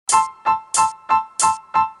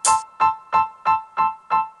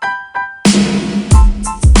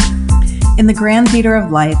In the grand theater of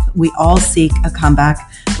life, we all seek a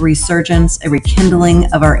comeback, a resurgence, a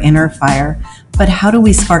rekindling of our inner fire. But how do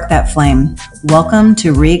we spark that flame? Welcome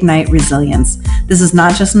to Reignite Resilience. This is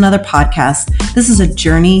not just another podcast. This is a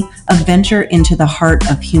journey, a venture into the heart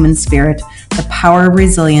of human spirit, the power of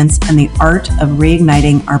resilience, and the art of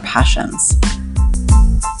reigniting our passions.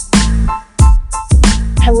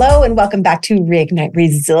 Hello and welcome back to Reignite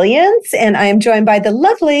Resilience. And I am joined by the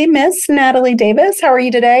lovely Miss Natalie Davis. How are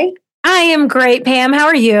you today? I am great, Pam. How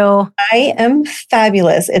are you? I am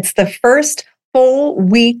fabulous. It's the first full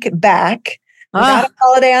week back. Without a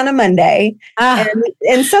holiday on a Monday.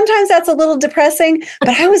 And sometimes that's a little depressing, but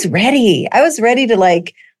I was ready. I was ready to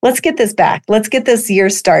let's get this back. Let's get this year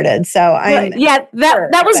started. So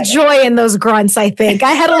that was joy in those grunts, I think.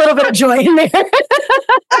 I had a little bit of joy in there.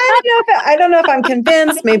 I don't know if I'm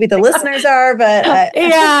convinced. Maybe the listeners are, but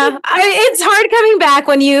it's hard coming back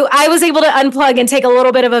when I was able to unplug and take a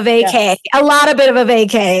little bit of a vacay, a lot of bit of a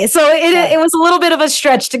vacay. So it was a little bit of a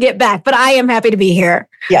stretch to get back, but I am happy to be here.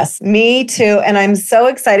 Yes, me too. And I'm so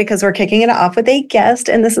excited because we're kicking it off with a guest.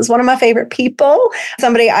 And this is one of my favorite people,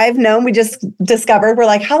 somebody I've known. We just discovered, we're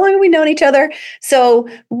like, how long have we known each other? So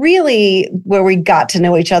really where we got to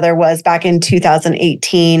know each other was back in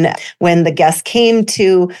 2018 when the guest came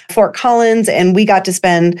to Fort Collins and we got to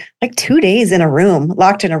spend like 2 days in a room,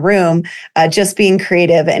 locked in a room, just being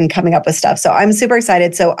creative and coming up with stuff. So I'm super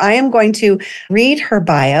excited. So I am going to read her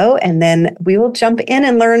bio and then we will jump in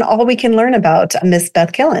and learn all we can learn about Miss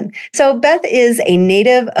Beth Kellan. So Beth is a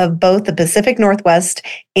native of both the Pacific Northwest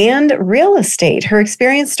and real estate. Her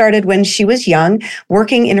experience started when she was young,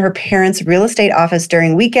 working in her parents' real estate office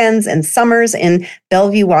during weekends and summers in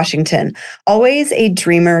Bellevue, Washington. Always a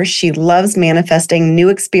dreamer, she loves manifesting new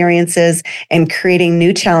experiences and creating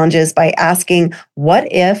new challenges by asking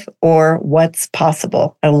what if or what's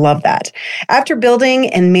possible. I love that. After building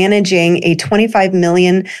and managing a $25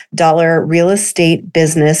 million real estate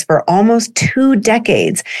business for almost 2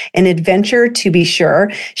 decades, an adventure to be sure,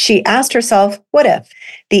 she asked herself, what if?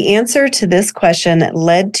 The answer to this question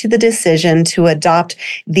led to the decision to adopt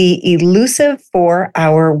the elusive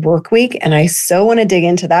 4-hour work week. And I so want to dig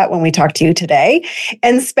into that when we talk to you today,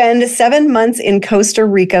 and spend 7 months in Costa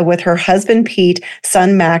Rica with her husband, Pete,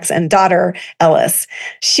 son, Max, and daughter, Ellis.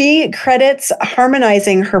 She credits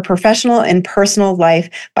harmonizing her professional and personal life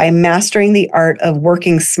by mastering the art of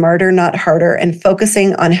working smarter, not harder, and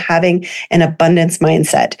focusing on having an abundance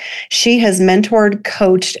mindset. She has mentored,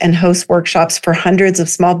 coached, and hosts workshops for hundreds of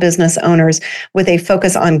small business owners with a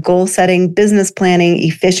focus on goal setting, business planning,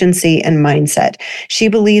 efficiency, and mindset. She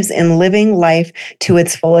believes in living life to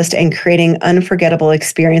its fullest and creating unforgettable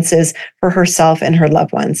experiences for herself and her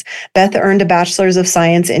loved ones. Beth earned a bachelor's of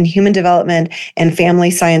science in human development and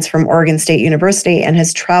family science from Oregon State University and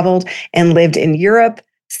has traveled and lived in Europe,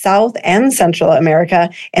 South and Central America,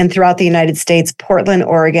 and throughout the United States. Portland,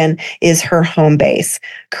 Oregon is her home base.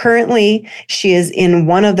 Currently, she is in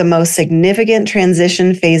one of the most significant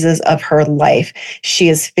transition phases of her life. She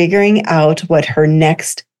is figuring out what her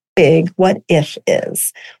next big what if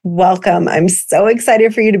is. Welcome. I'm so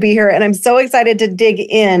excited for you to be here, and I'm so excited to dig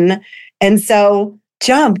in. And so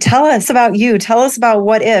tell us about you. Tell us about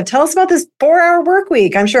what if. Tell us about this 4-hour work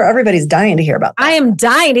week. I'm sure everybody's dying to hear about that. I am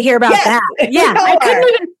dying to hear about that. Yeah.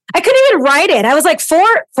 I couldn't even write it. I was like, 4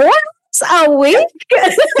 hours a week?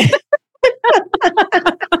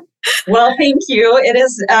 Well, thank you. It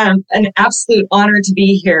is an absolute honor to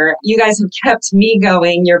be here. You guys have kept me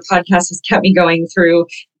going. Your podcast has kept me going through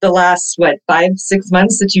the last, 5-6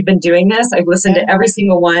 months that you've been doing this. I've listened to every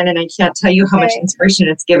single one, and I can't tell you how much inspiration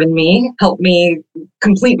it's given me. Helped me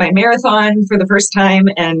complete my marathon for the first time,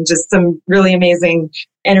 and just some really amazing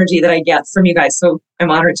energy that I get from you guys. So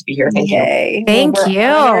I'm honored to be here. Thank you. Thank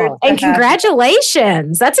you. And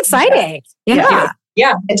congratulations. That's exciting. Yeah.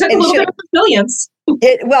 It took a little bit of resilience.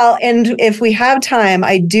 And if we have time,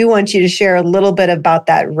 I do want you to share a little bit about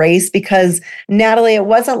that race, because Natalie, it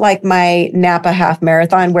wasn't like my Napa half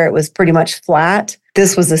marathon where it was pretty much flat.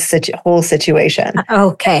 This was a whole situation.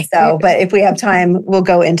 Okay. So, but if we have time, we'll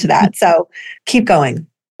go into that. So keep going.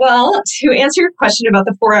 Well, to answer your question about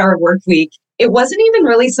the 4-hour work week, it wasn't even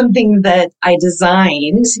really something that I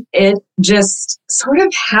designed. It just sort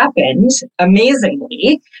of happened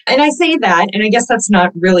amazingly. And I say that, and I guess that's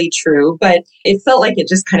not really true, but it felt like it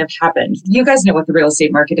just kind of happened. You guys know what the real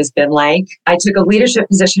estate market has been like. I took a leadership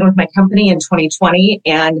position with my company in 2020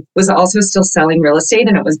 and was also still selling real estate.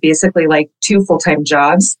 And it was basically like 2 full-time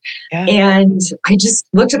jobs. Yeah. And I just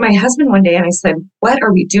looked at my husband one day and I said, what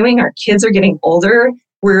are we doing? Our kids are getting older.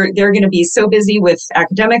 They're going to be so busy with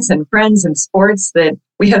academics and friends and sports that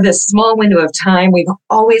we have this small window of time. We've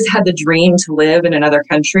always had the dream to live in another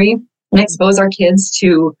country. and expose our kids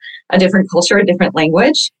to a different culture, a different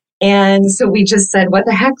language. And so we just said, what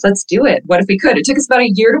the heck, let's do it. What if we could? It took us about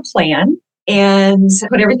a year to plan and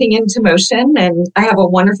put everything into motion. And I have a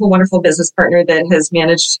wonderful, wonderful business partner that has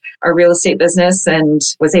managed our real estate business and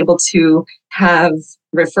was able to have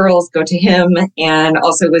referrals go to him, and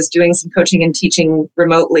also was doing some coaching and teaching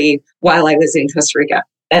remotely while I was in Costa Rica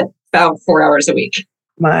at about 4 hours a week.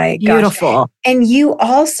 My gosh. Beautiful. And you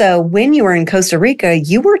also, when you were in Costa Rica,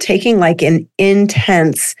 you were taking like an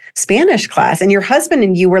intense Spanish class, and your husband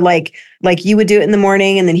and you were like you would do it in the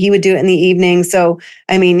morning and then he would do it in the evening. So,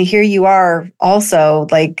 I mean, here you are also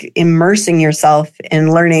like immersing yourself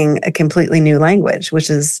in learning a completely new language, which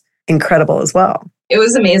is incredible as well. It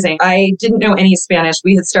was amazing. I didn't know any Spanish.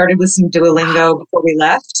 We had started with some Duolingo before we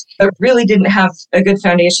left, but really didn't have a good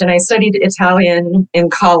foundation. I studied Italian in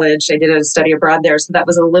college. I did a study abroad there, so that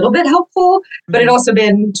was a little bit helpful, but it also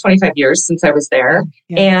been 25 years since I was there.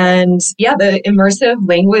 Yeah. And yeah, the immersive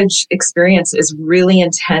language experience is really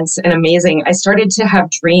intense and amazing. I started to have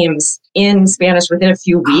dreams in Spanish within a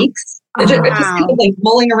few weeks. Just kind of like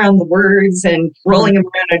mulling around the words and rolling them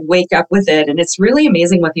around and wake up with it. And it's really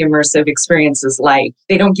amazing what the immersive experience is like.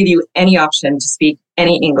 They don't give you any option to speak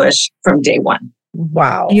any English from day one.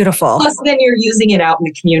 Wow. Beautiful. Plus, then you're using it out in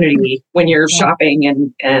the community when you're shopping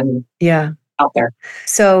and out there.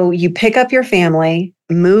 So you pick up your family,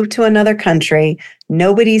 move to another country.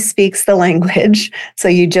 Nobody speaks the language. So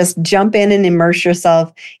you just jump in and immerse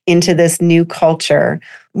yourself into this new culture.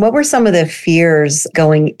 What were some of the fears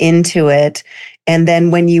going into it? And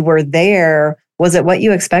then when you were there, was it what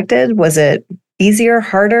you expected? Was it easier,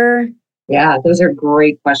 harder? Yeah, those are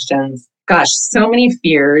great questions. Gosh, so many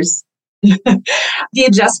fears. The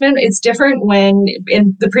adjustment, it's different when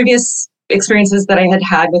in the previous experiences that I had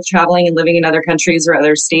had with traveling and living in other countries or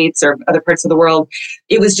other states or other parts of the world,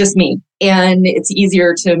 it was just me. And it's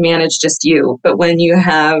easier to manage just you. But when you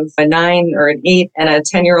have a 9 or an 8 and a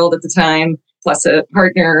 10-year-old at the time, plus a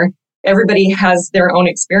partner, everybody has their own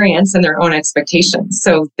experience and their own expectations.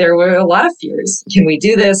 So there were a lot of fears. Can we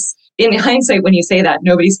do this? In hindsight, when you say that,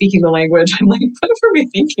 nobody's speaking the language, I'm like, what were we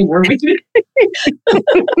thinking? Were we?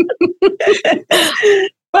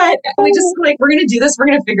 But we just like, we're going to do this. We're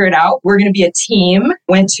going to figure it out. We're going to be a team.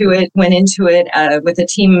 Went into it with a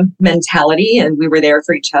team mentality, and we were there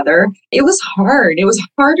for each other. It was hard. It was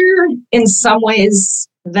harder in some ways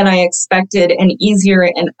than I expected and easier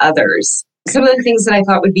in others. Some of the things that I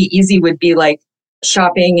thought would be easy would be like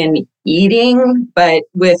shopping and eating, but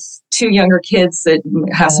with 2 younger kids that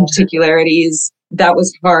have some particularities, that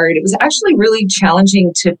was hard. It was actually really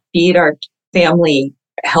challenging to feed our family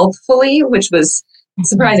healthfully, which was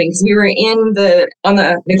surprising because we were on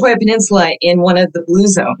the Nicoya Peninsula in one of the blue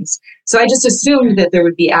zones. So I just assumed that there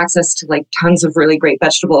would be access to like tons of really great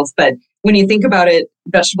vegetables. But when you think about it,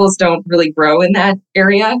 vegetables don't really grow in that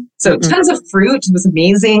area. So tons of fruit was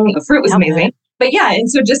amazing. The fruit was amazing. But yeah, and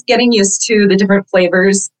so just getting used to the different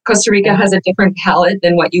flavors. Costa Rica has a different palate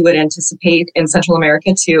than what you would anticipate in Central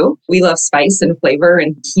America too. We love spice and flavor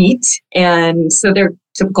and heat. And so their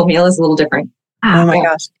typical meal is a little different. Oh my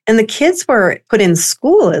gosh. And the kids were put in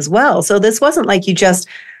school as well. So this wasn't like you just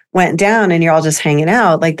went down and you're all just hanging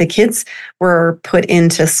out. Like the kids were put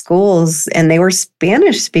into schools and they were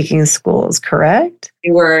Spanish speaking schools, correct?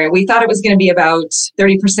 We thought it was going to be about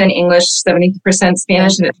 30% English, 70%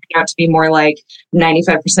 Spanish, and it turned out to be more like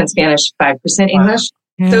 95% Spanish, 5% English.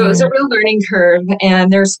 So it was a real learning curve,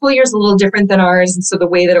 and their school year is a little different than ours. And so the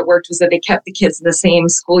way that it worked was that they kept the kids in the same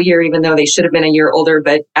school year, even though they should have been a year older,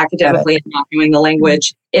 but academically and not knowing the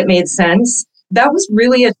language, it made sense. That was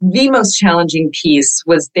really the most challenging piece,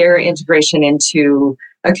 was their integration into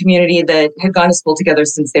a community that had gone to school together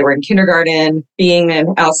since they were in kindergarten. Being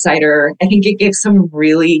an outsider, I think it gave some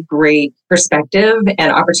really great perspective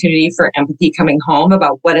and opportunity for empathy coming home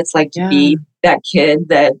about what it's like to be that kid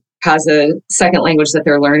that has a second language that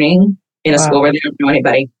they're learning in a school where they don't know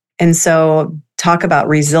anybody. And so talk about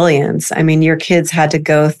resilience. I mean, your kids had to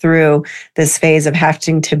go through this phase of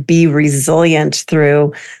having to be resilient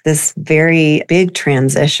through this very big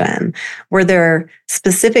transition. Were there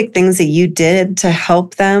specific things that you did to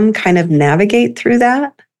help them kind of navigate through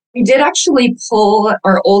that? We did actually pull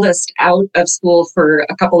our oldest out of school for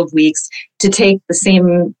a couple of weeks to take the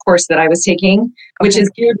same course that I was taking, which is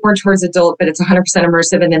geared more towards adult, but it's 100%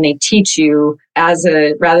 immersive. And then they teach you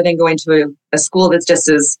rather than going to a school that's just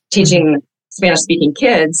as teaching Spanish speaking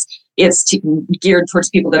kids, it's geared towards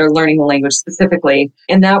people that are learning the language specifically.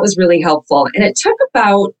 And that was really helpful. And it took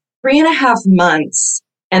about 3.5 months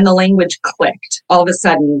and the language clicked. All of a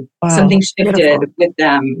sudden, something shifted with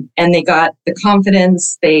them, and they got the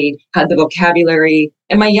confidence, they had the vocabulary.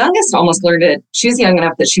 And my youngest almost learned it. She was young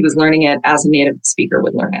enough that she was learning it as a native speaker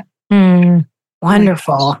would learn it.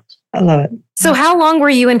 Wonderful. I love it. So how long were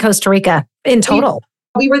you in Costa Rica in total?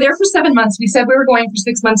 We were there for 7 months. We said we were going for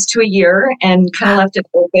 6 months to a year and kind of left it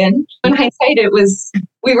open. In hindsight,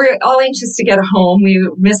 we were all anxious to get home. We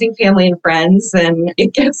were missing family and friends, and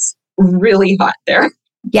it gets really hot there.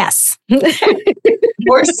 Yes.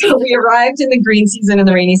 So we arrived in the green season and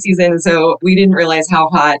the rainy season, so we didn't realize how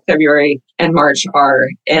hot February and March are.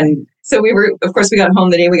 And so we got home.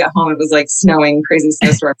 The day we got home, it was like snowing, crazy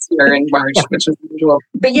snowstorms here in March, which was unusual.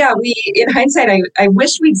 But yeah, in hindsight, I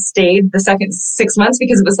wish we'd stayed the second 6 months,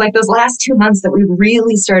 because it was like those last 2 months that we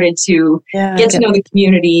really started to get to know the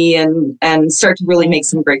community and start to really make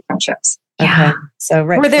some great friendships. Yeah. Okay. So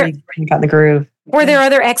right before you got in the groove. Were there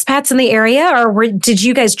other expats in the area, or did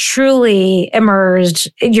you guys truly immerse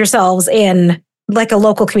yourselves in like a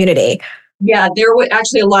local community? Yeah, there were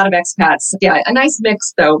actually a lot of expats. Yeah, a nice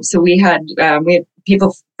mix though. So we had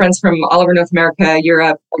people, friends from all over North America,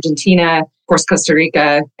 Europe, Argentina, of course, Costa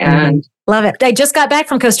Rica, and love it. I just got back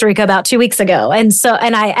from Costa Rica about 2 weeks ago. And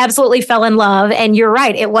I absolutely fell in love. And you're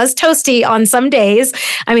right. It was toasty on some days.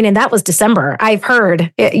 I mean, and that was December. I've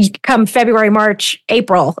heard come February, March,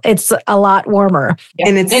 April, it's a lot warmer. Yeah.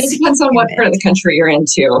 And it depends on what part of the country you're in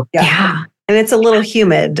too. Yeah. And it's a little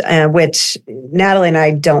humid, which Natalie and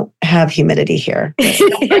I don't have humidity here.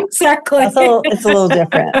 Exactly. It's a little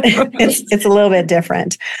different. It's a little bit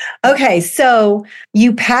different. Okay. So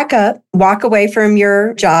you pack up, walk away from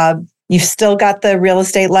your job. You've still got the real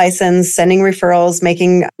estate license, sending referrals,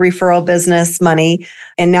 making referral business money.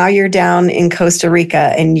 And now you're down in Costa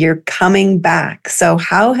Rica and you're coming back. So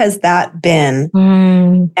how has that been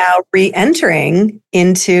now re-entering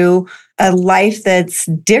into a life that's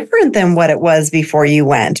different than what it was before you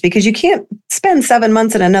went? Because you can't spend 7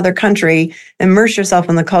 months in another country, immerse yourself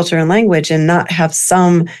in the culture and language, and not have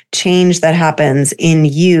some change that happens in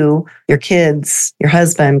you, your kids, your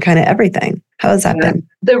husband, kind of everything. How has that been?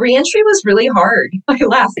 The reentry was really hard. I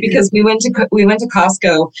laughed because we went to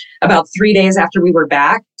Costco about 3 days after we were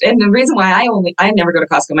back. And the reason why I never go to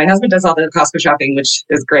Costco. My husband does all the Costco shopping, which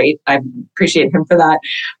is great. I appreciate him for that.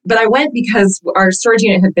 But I went because our storage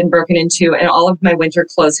unit had been broken into and all of my winter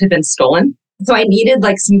clothes had been stolen. So I needed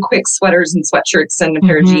like some quick sweaters and sweatshirts and a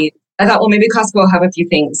pair of jeans. I thought, well, maybe Costco will have a few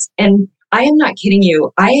things. And I am not kidding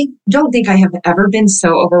you. I don't think I have ever been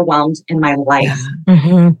so overwhelmed in my life.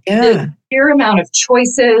 The sheer amount of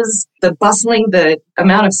choices, the bustling, the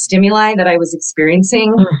amount of stimuli that I was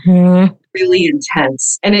experiencing, really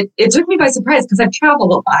intense. And it took me by surprise because I've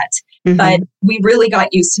traveled a lot, but we really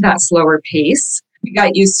got used to that slower pace. We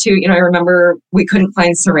got used to, I remember we couldn't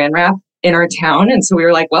find saran wrap in our town. And so we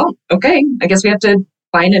were like, well, okay, I guess we have to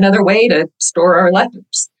find another way to store our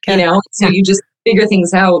leftovers, So you just figure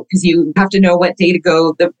things out because you have to know what day to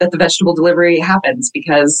go that the vegetable delivery happens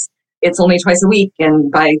because it's only twice a week.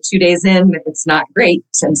 And by 2 days in, it's not great.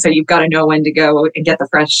 And so you've got to know when to go and get the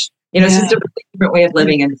fresh, it's just a really different way of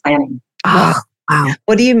living and planning. Oh, wow.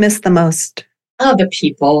 What do you miss the most? Oh, the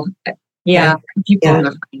people. Yeah. The people and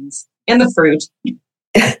the friends and the fruit.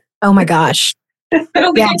 Oh my gosh. I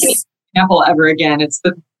don't think I can eat pineapple ever again.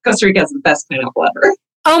 Costa Rica is the best pineapple ever.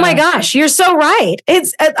 Oh my gosh, you're so right.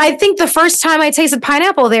 I think the first time I tasted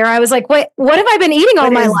pineapple there, I was like, wait, what have I been eating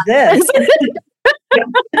all my life?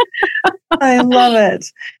 I love it.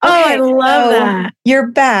 I love that. You're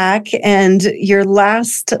back and your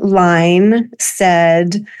last line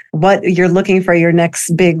said what you're looking for your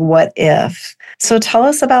next big what if. So tell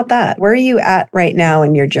us about that. Where are you at right now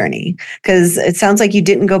in your journey? Because it sounds like you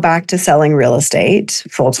didn't go back to selling real estate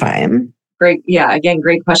full time. Great. Yeah. Again,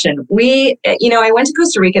 great question. I went to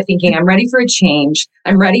Costa Rica thinking I'm ready for a change.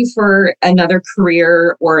 I'm ready for another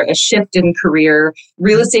career or a shift in career.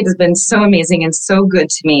 Real estate has been so amazing and so good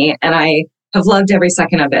to me. And I have loved every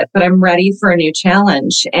second of it, but I'm ready for a new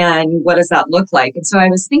challenge. And what does that look like? And so I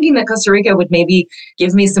was thinking that Costa Rica would maybe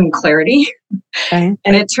give me some clarity. Okay.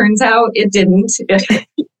 And it turns out it didn't.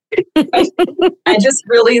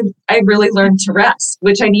 I really learned to rest,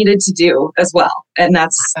 which I needed to do as well. And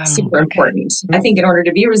that's super important. I think in order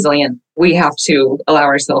to be resilient, we have to allow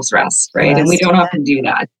ourselves rest, right? And we don't often do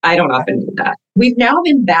that. I don't often do that. We've now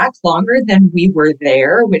been back longer than we were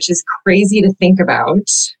there, which is crazy to think about.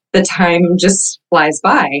 The time just flies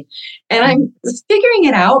by. And I'm figuring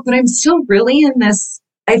it out, but I'm still really in this.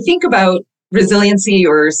 I think about resiliency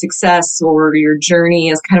or success or your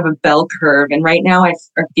journey as kind of a bell curve. And right now I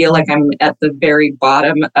feel like I'm at the very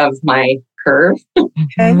bottom of my curve.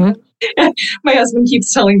 Okay. My husband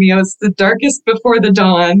keeps telling me, it's the darkest before the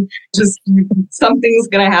dawn. Just something's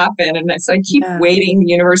going to happen. And so I keep waiting. The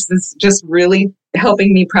universe is just really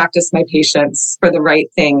helping me practice my patience for the right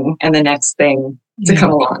thing and the next thing to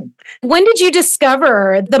come along. When did you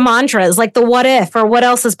discover the mantras, like the what if or what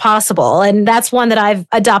else is possible? And that's one that I've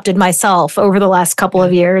adopted myself over the last couple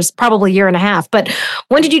of years, probably year and a half. But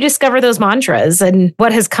when did you discover those mantras and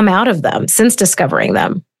what has come out of them since discovering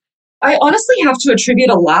them? I honestly have to attribute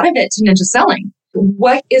a lot of it to ninja selling.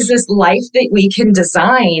 What is this life that we can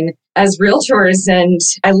design as realtors? And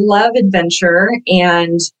I love adventure,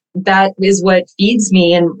 and that is what feeds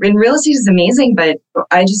me. And real estate is amazing, but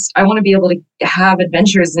I want to be able to have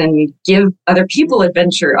adventures and give other people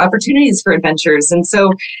opportunities for adventures. And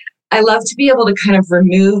so I love to be able to kind of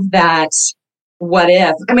remove that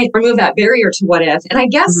remove that barrier to what if. And I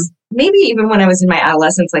guess maybe even when I was in my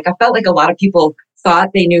adolescence, like I felt like a lot of people thought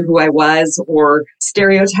they knew who I was or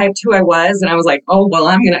stereotyped who I was. And I was like, oh, well,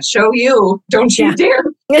 I'm going to show you. Don't you dare.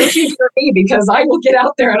 Don't you dare me, because I will get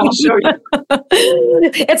out there and I'll show you.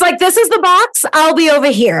 It's like, this is the box. I'll be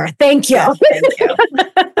over here. Thank you.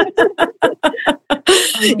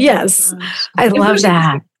 Yes. I love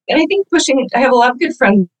that. And I think I have a lot of good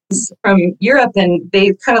friends from Europe, and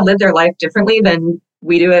they kind of live their life differently than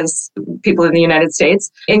we do as people in the United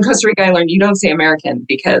States. In Costa Rica, I learned you don't say American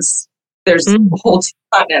because there's whole two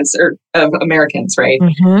continents of Americans, right?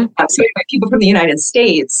 So anyway, people from the United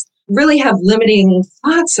States really have limiting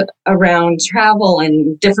thoughts around travel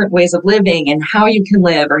and different ways of living and how you can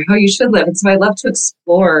live or how you should live. And so I love to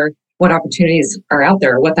explore what opportunities are out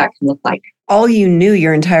there, what that can look like. All you knew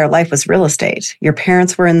your entire life was real estate. Your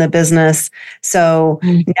parents were in the business. So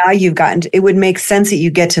now it would make sense that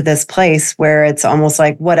you get to this place where it's almost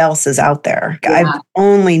like, what else is out there? Yeah. I've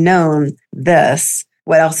only known this.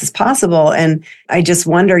 What else is possible? And I just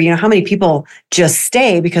wonder, how many people just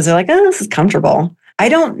stay because they're like, oh, this is comfortable. I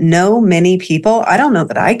don't know many people. I don't know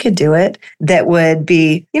that I could do it. That would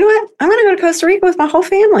be, you know what? I'm going to go to Costa Rica with my whole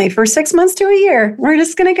family for 6 months to a year. We're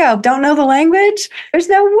just going to go. Don't know the language? There's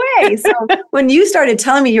no way. So when you started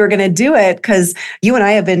telling me you were going to do it, because you and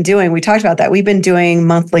I have been we talked about that. We've been doing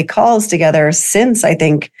monthly calls together since, I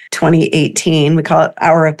think, 2018. We call it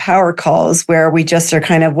Hour of Power calls, where we just are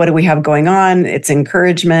kind of, what do we have going on? It's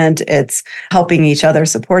encouragement. It's helping each other,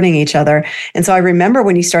 supporting each other. And so I remember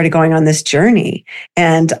when you started going on this journey,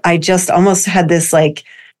 and I just almost had this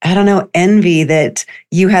envy that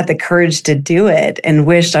you had the courage to do it, and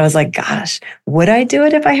wished, I was like, gosh, would I do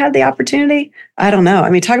it if I had the opportunity? I don't know. I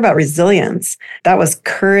mean, talk about resilience. That was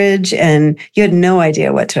courage, and you had no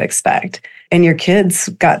idea what to expect. And your kids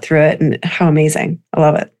got through it, and how amazing. I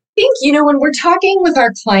love it. I think, when we're talking with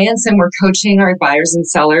our clients and we're coaching our buyers and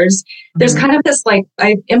sellers, there's kind of this,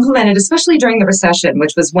 I implemented, especially during the recession,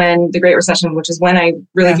 the Great Recession, which is when I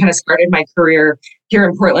really kind of started my career here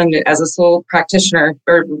in Portland as a sole practitioner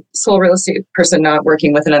or sole real estate person, not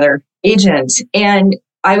working with another agent. And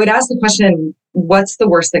I would ask the question, what's the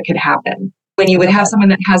worst that could happen? When you would have someone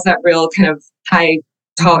that has that real kind of high,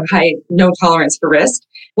 no tolerance for risk,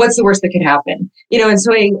 what's the worst that could happen? And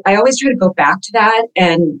so I always try to go back to that.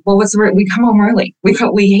 And what's the worst? We come home early. We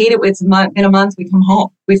hate it. It's in a month. We come home.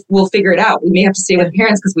 We'll figure it out. We may have to stay with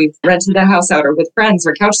parents because we've rented the house out, or with friends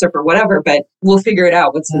or couch surf or whatever, but we'll figure it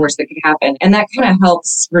out. What's the worst that could happen? And that kind of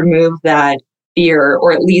helps remove that fear,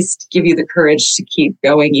 or at least give you the courage to keep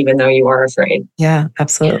going, even though you are afraid. Yeah,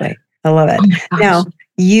 absolutely. I love it. Now,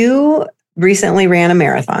 you recently ran a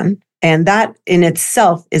marathon. And that in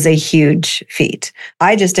itself is a huge feat.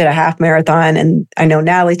 I just did a half marathon, and I know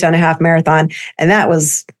Natalie's done a half marathon. And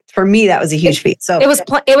for me, that was a huge feat. So it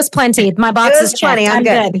was plenty. My box is checked. I'm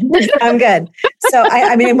good. I'm good. So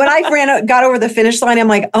I mean, when I got over the finish line, I'm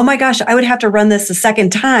like, oh my gosh, I would have to run this a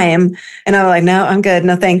second time. And I'm like, no, I'm good.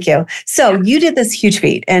 No, thank you. So you did this huge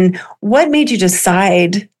feat. And what made you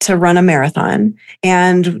decide to run a marathon?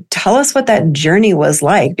 And tell us what that journey was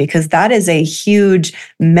like, because that is a huge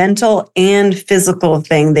mental and physical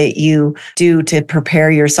thing that you do to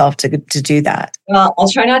prepare yourself to do that. Well, I'll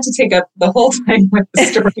try not to take up the whole time with the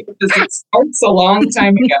story, because it starts a long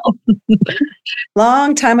time ago.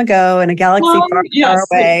 Long time ago in a galaxy far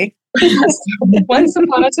away. Once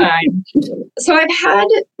upon a time. So I've had,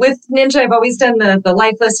 with Ninja, I've always done the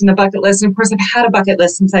life list and the bucket list. And of course, I've had a bucket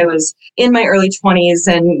list since I was in my early 20s.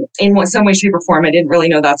 And in some way, shape, or form, I didn't really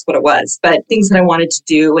know that's what it was. But things that I wanted to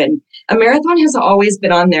do. And a marathon has always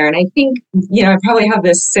been on there. And I think, I probably have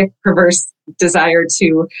this sick, perverse desire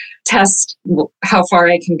to test how far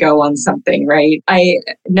I can go on something, right? I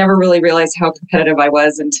never really realized how competitive I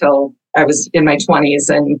was until I was in my 20s.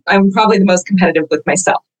 And I'm probably the most competitive with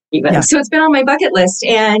myself. even. Yeah. So it's been on my bucket list.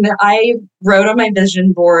 And I wrote on my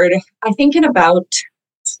vision board, I think in about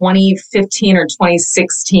 2015 or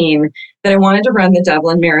 2016, that I wanted to run the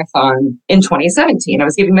Dublin Marathon in 2017. I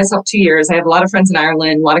was giving myself 2 years. I have a lot of friends in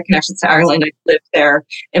Ireland, a lot of connections to Ireland. I lived there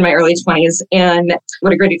in my early 20s. And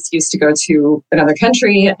what a great excuse to go to another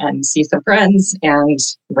country and see some friends and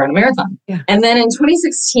run a marathon. Yeah. And then in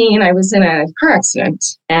 2016, I was in a car accident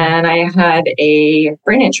and I had a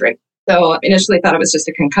brain injury. So initially thought it was just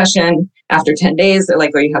a concussion. After 10 days, they're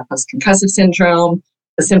like, oh, you have post-concussive syndrome.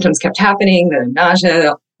 The symptoms kept happening, the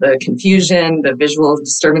nausea, the confusion, the visual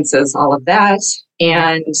disturbances, all of that.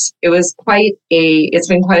 And it's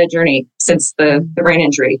been quite a journey since the brain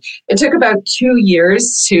injury. It took about 2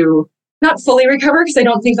 years to not fully recover, because I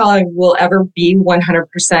don't think I will ever be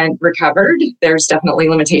 100% recovered. There's definitely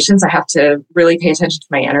limitations. I have to really pay attention to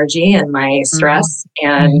my energy and my stress.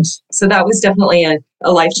 And so that was definitely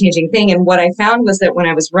a life-changing thing. And what I found was that when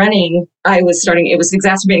I was running, it was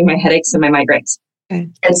exacerbating my headaches and my migraines. Okay.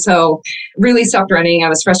 And so really stopped running. I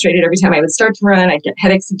was frustrated every time I would start to run. I'd get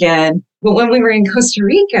headaches again. But when we were in Costa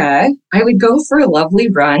Rica, I would go for a lovely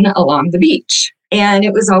run along the beach. And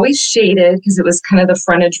it was always shaded because it was kind of the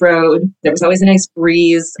frontage road. There was always a nice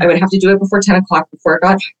breeze. I would have to do it before 10 o'clock before it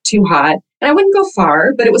got too hot. And I wouldn't go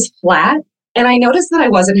far, but it was flat. And I noticed that I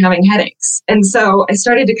wasn't having headaches. And so I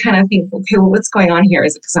started to kind of think, okay, well, what's going on here?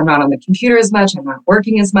 Is it because I'm not on the computer as much? I'm not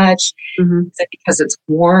working as much? Is it because it's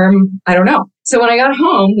warm? I don't know. So when I got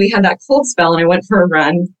home, we had that cold spell and I went for a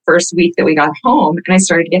run first week that we got home and I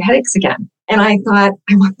started to get headaches again. And I thought,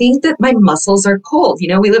 I think that my muscles are cold. You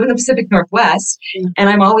know, we live in the Pacific Northwest and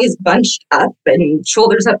I'm always bunched up and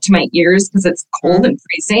shoulders up to my ears because it's cold and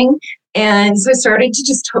freezing. And so I started to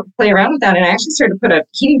just play around with that. And I actually started to put a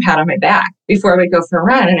heating pad on my back before I would go for a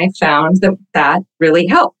run. And I found that really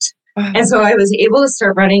helped. And so I was able to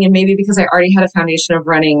start running. And maybe because I already had a foundation of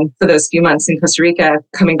running for those few months in Costa Rica,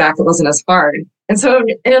 coming back, it wasn't as hard. And so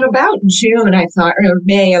in about June, I thought, or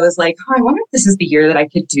May, I was like, oh, I wonder if this is the year that I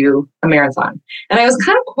could do a marathon. And I was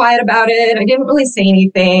kind of quiet about it. I didn't really say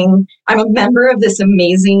anything. I'm a member of this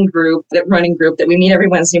amazing running group that we meet every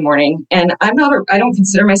Wednesday morning. And I don't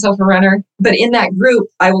consider myself a runner, but in that group,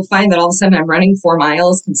 I will find that all of a sudden I'm running 4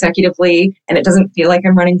 miles consecutively and it doesn't feel like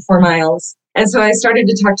I'm running 4 miles. And so I started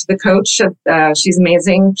to talk to the coach. She's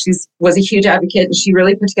amazing. She was a huge advocate and she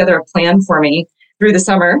really put together a plan for me through the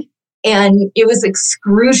summer. And it was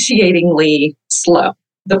excruciatingly slow,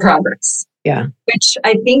 the progress. Yeah. Which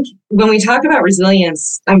I think when we talk about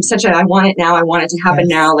resilience, I want it now. I want it to happen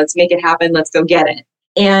now. Let's make it happen. Let's go get it.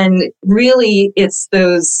 And really, it's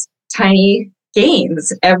those tiny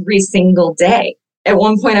gains every single day. At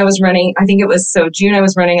one point I was running, June, I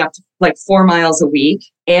was running up to like 4 miles a week.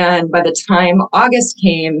 And by the time August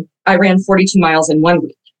came, I ran 42 miles in 1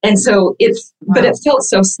 week. And so it felt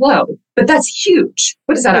so slow, but that's huge.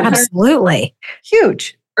 What is that? Absolutely.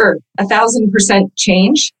 Huge. Or 1,000%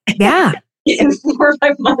 change. Yeah. In 4 or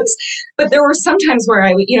 5 months. But there were some times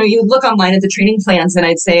where you look online at the training plans and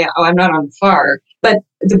I'd say, oh, I'm not on par. But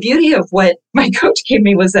the beauty of what my coach gave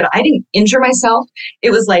me was that I didn't injure myself. It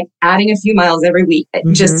was like adding a few miles every week,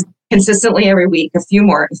 just consistently every week, a few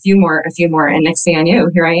more. And next thing I knew,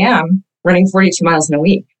 here I am running 42 miles in a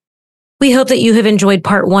week. We hope that you have enjoyed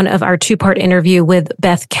part 1 of our 2-part interview with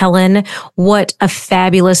Beth Kellan. What a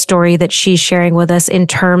fabulous story that she's sharing with us in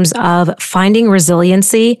terms of finding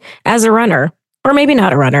resiliency as a runner, or maybe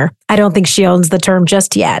not a runner. I don't think she owns the term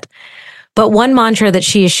just yet. But one mantra that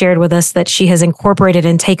she has shared with us that she has incorporated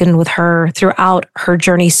and taken with her throughout her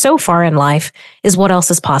journey so far in life is what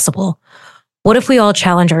else is possible? What if we all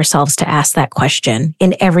challenge ourselves to ask that question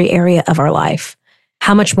in every area of our life?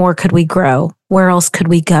 How much more could we grow? Where else could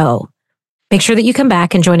we go? Make sure that you come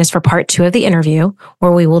back and join us for part 2 of the interview,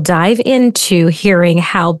 where we will dive into hearing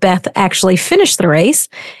how Beth actually finished the race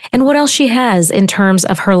and what else she has in terms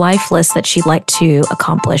of her life list that she'd like to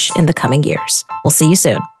accomplish in the coming years. We'll see you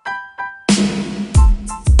soon.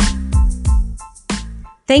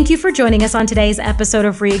 Thank you for joining us on today's episode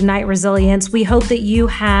of Reignite Resilience. We hope that you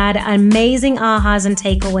had amazing ahas and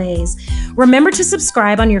takeaways. Remember to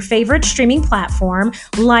subscribe on your favorite streaming platform,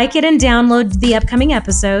 like it and download the upcoming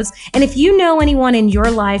episodes. And if you know anyone in your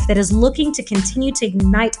life that is looking to continue to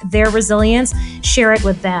ignite their resilience, share it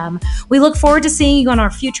with them. We look forward to seeing you on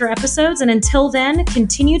our future episodes. And until then,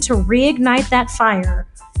 continue to reignite that fire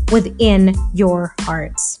within your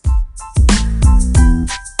hearts.